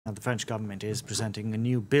Now, the French government is presenting a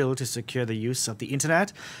new bill to secure the use of the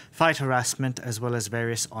internet, fight harassment, as well as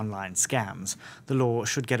various online scams. The law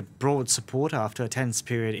should get broad support after a tense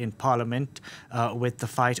period in Parliament with the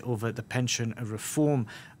fight over the pension reform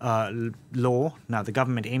law. Now, the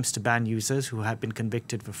government aims to ban users who have been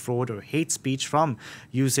convicted for fraud or hate speech from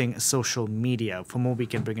using social media. For more, we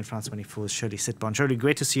can bring in France 24's Shirley Sitbon. Shirley,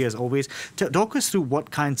 great to see you as always. Talk us through what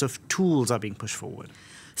kinds of tools are being pushed forward.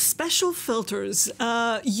 Special filters,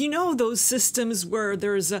 those systems where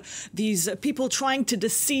there's these people trying to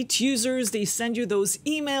deceive users. They send you those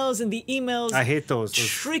emails, and the emails I hate those.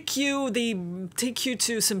 Trick you. They take you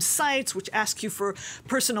to some sites which ask you for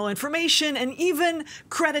personal information and even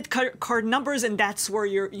credit card numbers, and that's where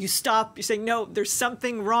you stop. You say, no, there's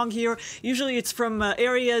something wrong here. Usually it's from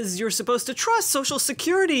areas you're supposed to trust, Social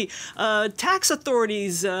Security, tax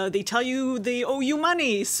authorities. They tell you they owe you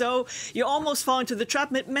money, so you almost fall into the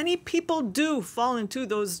trap. Many people do fall into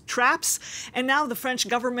those traps, and now the French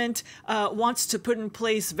government wants to put in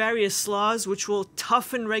place various laws which will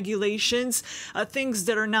toughen regulations, things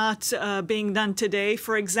that are not being done today.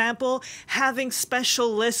 For example, having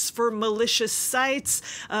special lists for malicious sites.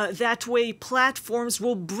 That way, platforms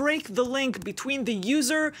will break the link between the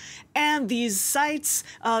user and these sites.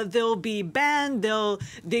 They'll be banned.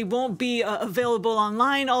 They won't be available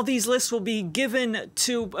online. All these lists will be given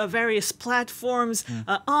to various platforms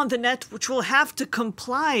on the net, which will have to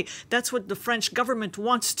comply. That's what the French government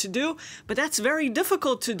wants to do, but that's very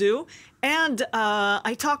difficult to do. And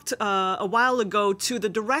I talked a while ago to the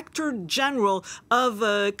Director General of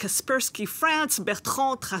Kaspersky France,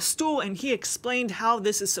 Bertrand Trastour, and he explained how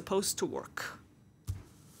this is supposed to work.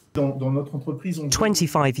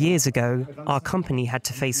 25 years ago, our company had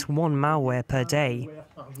to face one malware per day.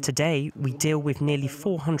 Today, we deal with nearly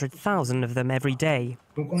 400,000 of them every day.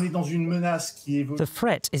 The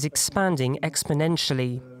threat is expanding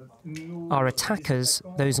exponentially. Our attackers,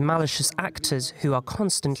 those malicious actors who are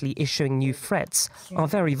constantly issuing new threats, are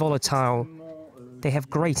very volatile. They have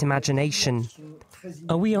great imagination.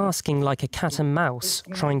 Are we asking like a cat and mouse,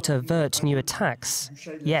 trying to avert new attacks?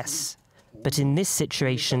 Yes. But in this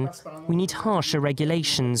situation, we need harsher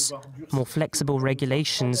regulations, more flexible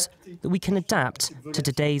regulations that we can adapt to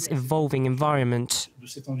today's evolving environment.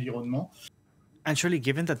 And surely,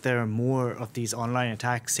 given that there are more of these online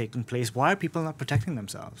attacks taking place, why are people not protecting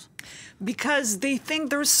themselves? Because they think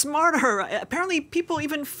they're smarter. Apparently, people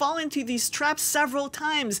even fall into these traps several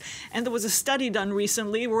times. And there was a study done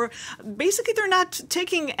recently where basically they're not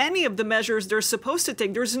taking any of the measures they're supposed to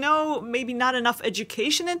take. There's maybe not enough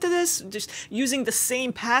education into this, just using the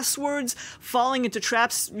same passwords, falling into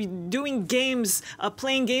traps, doing games,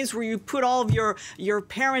 playing games where you put all of your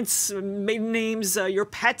parents' maiden names, your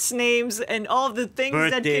pets' names, and all the things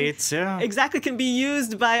that can be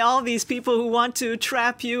used by all these people who want to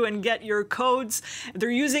trap you and get your codes. They're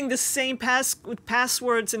using the same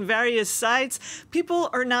passwords in various sites. People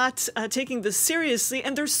are not taking this seriously,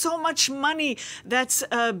 and there's so much money that's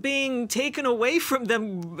being taken away from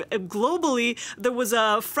them globally. There was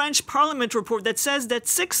a French Parliament report that says that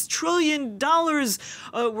 $6 trillion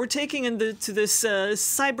we're taking into this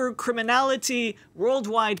cyber criminality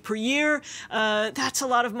worldwide per year. That's a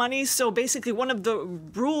lot of money. So basically, one of the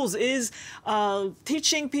rules is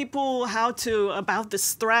teaching people about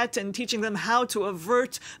this threat and teaching them how to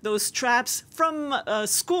avert those traps from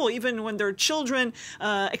school, even when they're children,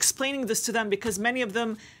 explaining this to them, because many of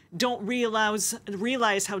them don't realize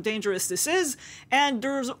how dangerous this is. And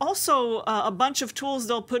there's also a bunch of tools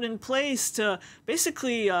they'll put in place to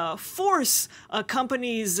basically force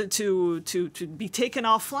companies to be taken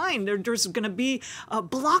offline. There's going to be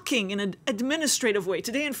blocking in an administrative way.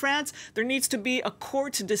 Today in France, there needs to be a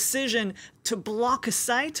court decision to block a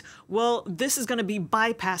site. Well, this is going to be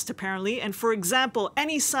bypassed, apparently. And for example,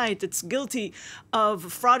 any site that's guilty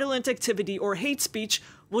of fraudulent activity or hate speech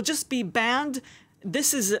will just be banned.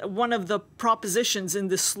 This is one of the propositions in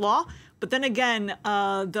this law. But then again,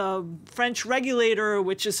 the French regulator,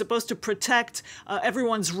 which is supposed to protect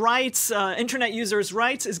everyone's rights, internet users'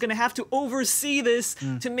 rights, is going to have to oversee this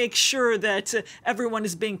to make sure that everyone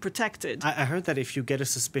is being protected. I heard that if you get a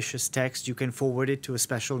suspicious text, you can forward it to a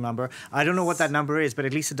special number. I don't know what that number is, but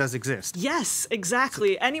at least it does exist. Yes,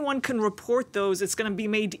 exactly. Anyone can report those. It's going to be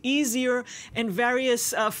made easier, and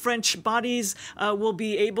various French bodies will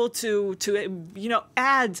be able to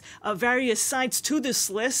add various sites to this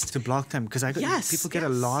list. To block them, because people get a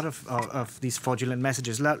lot of these fraudulent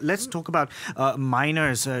messages. Let's talk about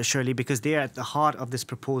minors, Shirley, because they're at the heart of this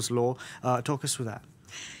proposed law. Talk us through that.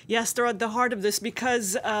 Yes, they're at the heart of this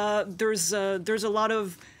because there's a lot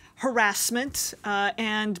of harassment,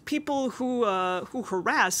 and people who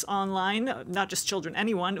harass online, not just children,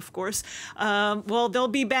 anyone, of course, well, they'll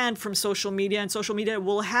be banned from social media, and social media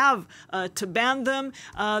will have to ban them.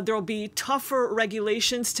 There will be tougher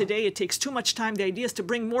regulations. Today, it takes too much time. The idea is to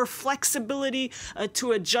bring more flexibility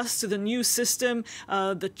to adjust to the new system,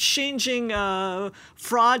 the changing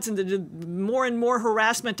frauds and the more and more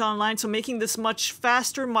harassment online, so making this much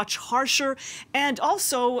faster, much harsher. And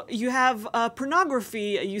also, you have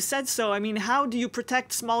pornography. You said so. I mean, how do you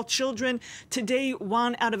protect small children? Today,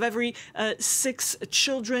 1 out of every 6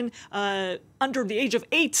 children under the age of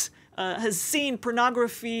 8 has seen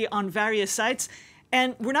pornography on various sites.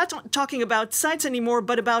 And we're not talking about sites anymore,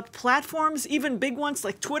 but about platforms, even big ones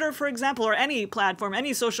like Twitter, for example, or any platform,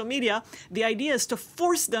 any social media. The idea is to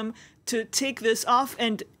force them to take this off,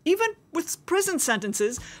 and even with prison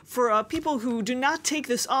sentences for people who do not take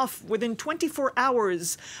this off within 24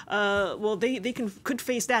 hours, well, they could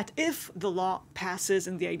face that if the law passes,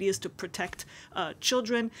 and the idea is to protect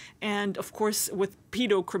children. And of course, with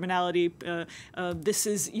pedocriminality, this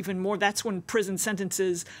is even more. That's when prison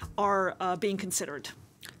sentences are being considered.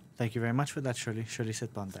 Thank you very much for that, Shirley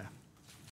Sitbon there.